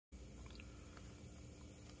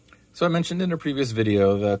So I mentioned in a previous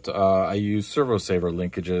video that I use Servo Saver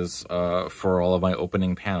linkages for all of my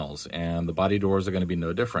opening panels, and the body doors are going to be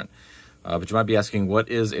no different. But you might be asking, what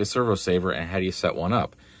is a Servo Saver and how do you set one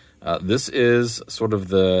up? This is sort of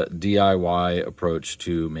the DIY approach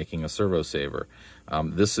to making a Servo Saver.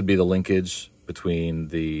 This would be the linkage between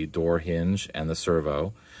the door hinge and the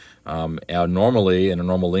servo. Normally, in a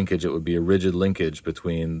normal linkage, it would be a rigid linkage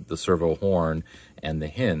between the servo horn and the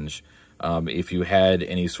hinge. If you had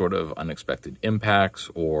any sort of unexpected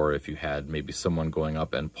impacts, or if you had maybe someone going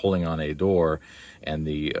up and pulling on a door and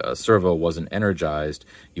the servo wasn't energized,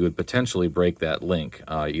 you would potentially break that link,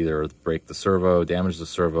 either break the servo, damage the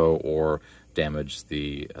servo, or damage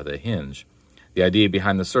the hinge. The idea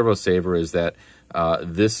behind the Servo Saver is that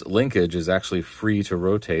this linkage is actually free to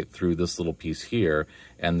rotate through this little piece here,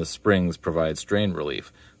 and the springs provide strain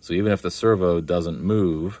relief. So even if the servo doesn't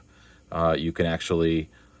move, you can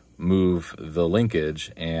actually move the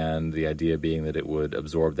linkage, and the idea being that it would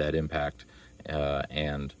absorb that impact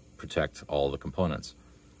and protect all the components.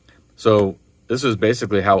 So this is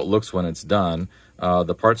basically how it looks when it's done.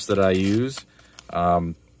 The parts that I use,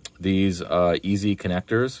 these easy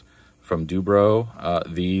connectors from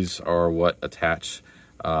Dubro, these are what attach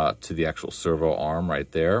to the actual servo arm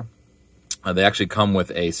right there. They actually come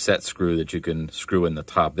with a set screw that you can screw in the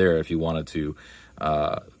top there if you wanted to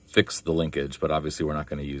fix the linkage, but obviously we're not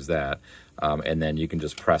going to use that. And then you can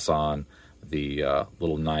just press on the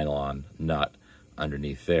little nylon nut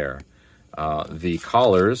underneath there. The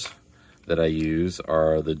collars that I use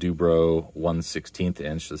are the Dubro 1/16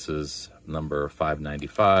 inch. This is number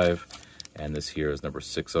 595, and this here is number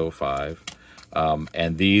 605.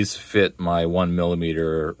 And these fit my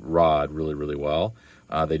 1mm rod really, really well.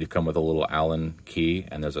 They do come with a little Allen key,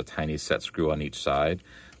 and there's a tiny set screw on each side,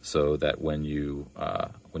 so that when you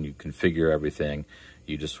configure everything,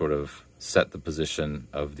 you just sort of set the position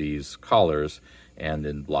of these collars and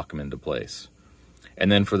then lock them into place.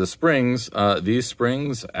 And then for the springs, these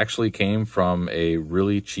springs actually came from a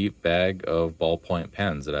really cheap bag of ballpoint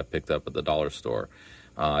pens that I picked up at the dollar store.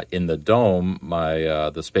 In the dome,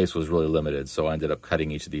 the space was really limited, so I ended up cutting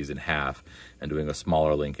each of these in half and doing a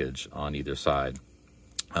smaller linkage on either side.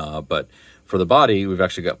 But for the body, we've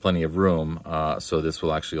actually got plenty of room, so this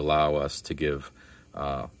will actually allow us to give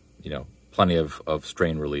plenty of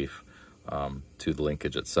strain relief to the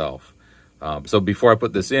linkage itself. So before I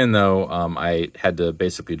put this in, though, I had to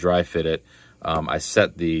basically dry fit it. I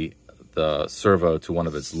set the servo to one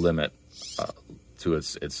of its limit, to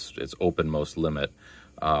its openmost limit,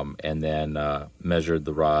 and then measured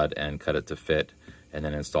the rod and cut it to fit, and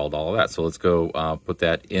then installed all of that. So let's go put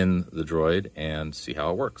that in the droid and see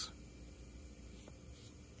how it works.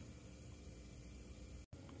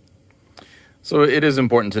 So it is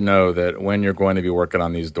important to know that when you're going to be working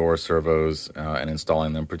on these door servos and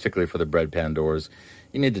installing them, particularly for the bread pan doors,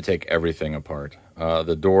 you need to take everything apart.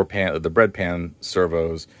 The bread pan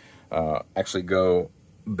servos actually go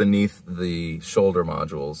beneath the shoulder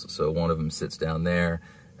modules. So one of them sits down there,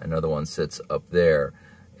 another one sits up there.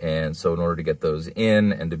 And so in order to get those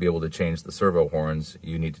in and to be able to change the servo horns,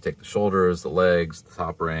 you need to take the shoulders, the legs, the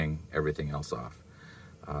top ring, everything else off.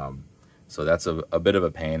 So that's a bit of a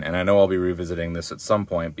pain, and I know I'll be revisiting this at some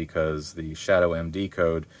point because the Shadow MD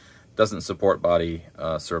code doesn't support body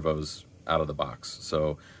servos out of the box.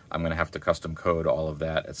 So I'm going to have to custom code all of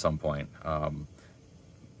that at some point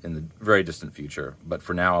in the very distant future. But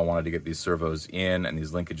for now, I wanted to get these servos in and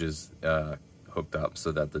these linkages hooked up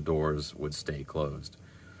so that the doors would stay closed.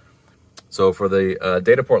 So for the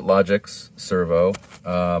Dataport Logix servo,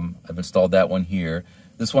 I've installed that one here.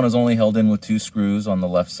 This one is only held in with 2 screws on the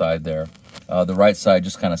left side there. The right side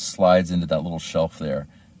just kind of slides into that little shelf there.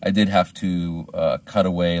 I did have to cut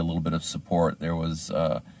away a little bit of support. There was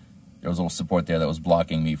a little support there that was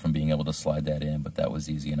blocking me from being able to slide that in, but that was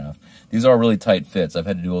easy enough. These are really tight fits. I've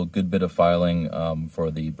had to do a good bit of filing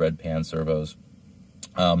for the bread pan servos.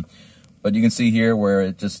 But you can see here where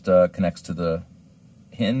it just connects to the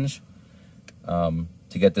hinge. To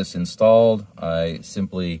get this installed, I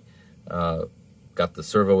simply got the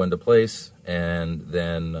servo into place, and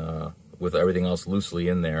then with everything else loosely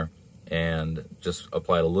in there, and just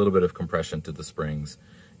applied a little bit of compression to the springs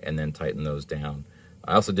and then tighten those down.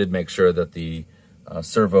 I also did make sure that the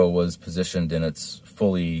servo was positioned in its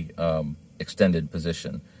fully extended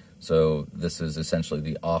position. So this is essentially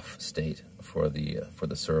the off state for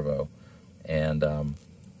the servo. And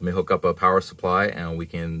let me hook up a power supply and we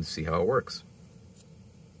can see how it works.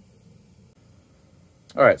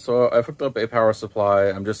 All right, so I've hooked up a power supply.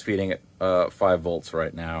 I'm just feeding it 5 volts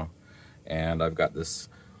right now. And I've got this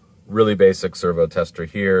really basic servo tester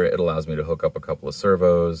here. It allows me to hook up a couple of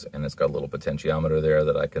servos, and it's got a little potentiometer there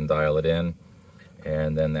that I can dial it in.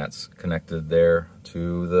 And then that's connected there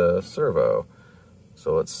to the servo.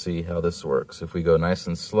 So let's see how this works. If we go nice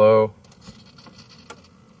and slow,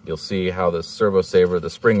 you'll see how the Servo Saver, the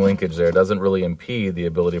spring linkage there, doesn't really impede the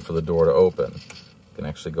ability for the door to open. You can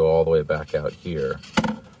actually go all the way back out here.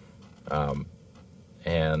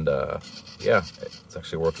 Yeah, it's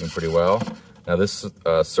actually working pretty well. Now this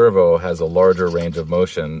servo has a larger range of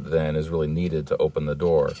motion than is really needed to open the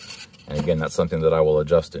door. And again, that's something that I will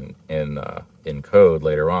adjust in code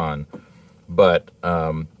later on. But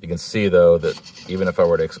you can see, though, that even if I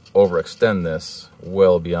were to overextend this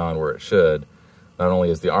well beyond where it should, not only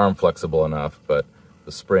is the arm flexible enough, but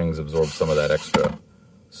the springs absorb some of that extra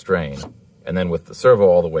strain. And then with the servo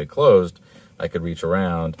all the way closed, I could reach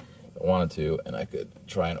around if I wanted to, and I could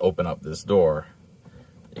try and open up this door.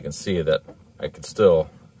 You can see that I could still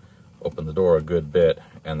open the door a good bit,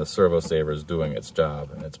 and the Servo Saver is doing its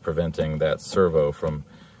job, and it's preventing that servo from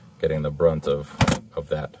getting the brunt of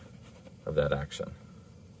that action.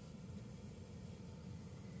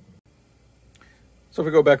 So if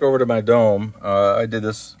we go back over to my dome, I did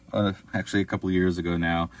this actually a couple of years ago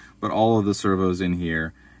now, but all of the servos in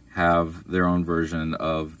here have their own version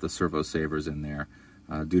of the Servo Savers in there.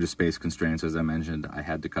 Due to space constraints, as I mentioned, I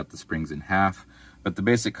had to cut the springs in half, but the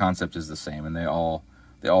basic concept is the same, and they all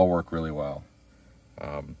work really well.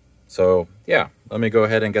 So yeah, let me go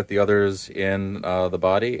ahead and get the others in the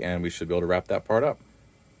body, and we should be able to wrap that part up.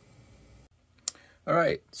 All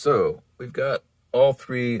right, so we've got all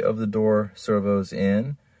three of the door servos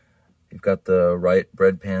in. You've got the right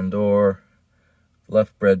bread pan door,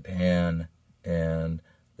 left bread pan, and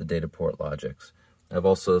the data port logics. I've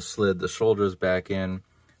also slid the shoulders back in.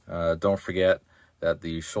 Don't forget that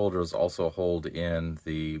the shoulders also hold in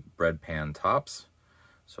the bread pan tops.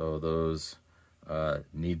 So those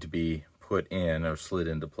need to be put in or slid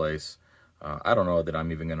into place. I don't know that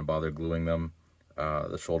I'm even going to bother gluing them.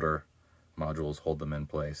 The shoulder modules hold them in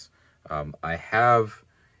place. I have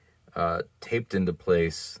taped into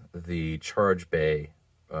place the charge bay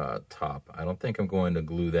top. I don't think I'm going to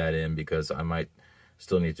glue that in because I might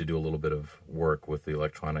still need to do a little bit of work with the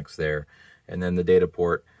electronics there. And then the data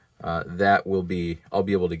port, I'll be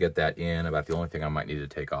able to get that in. About the only thing I might need to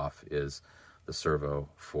take off is the servo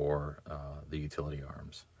for the utility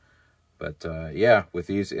arms. But yeah, with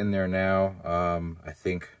these in there now, I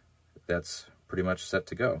think that's pretty much set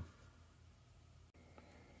to go.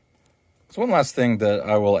 So one last thing that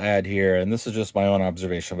I will add here, and this is just my own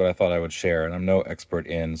observation, but I thought I would share, and I'm no expert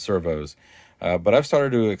in servos, but I've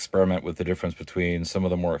started to experiment with the difference between some of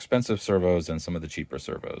the more expensive servos and some of the cheaper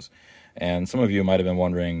servos. And some of you might have been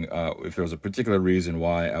wondering if there was a particular reason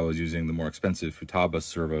why I was using the more expensive Futaba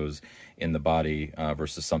servos in the body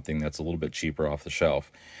versus something that's a little bit cheaper off the shelf.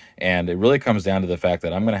 And it really comes down to the fact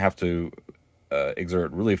that I'm going to have to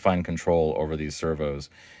exert really fine control over these servos.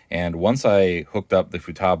 And once I hooked up the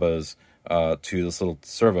Futabas to this little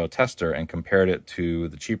servo tester and compared it to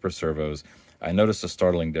the cheaper servos, I noticed a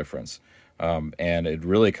startling difference. And it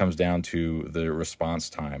really comes down to the response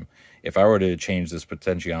time. If I were to change this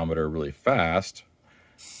potentiometer really fast,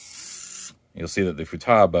 you'll see that the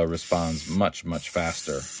Futaba responds much, much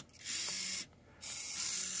faster.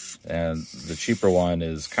 And the cheaper one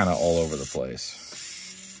is kind of all over the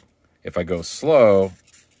place. If I go slow,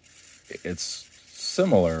 it's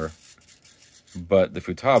similar, but the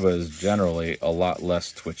Futaba is generally a lot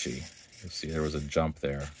less twitchy. You see there was a jump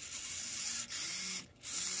there.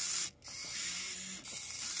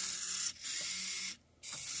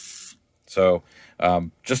 So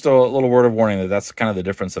just a little word of warning that that's kind of the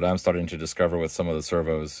difference that I'm starting to discover with some of the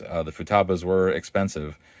servos. The Futabas were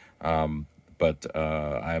expensive, but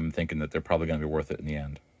I'm thinking that they're probably going to be worth it in the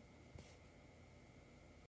end.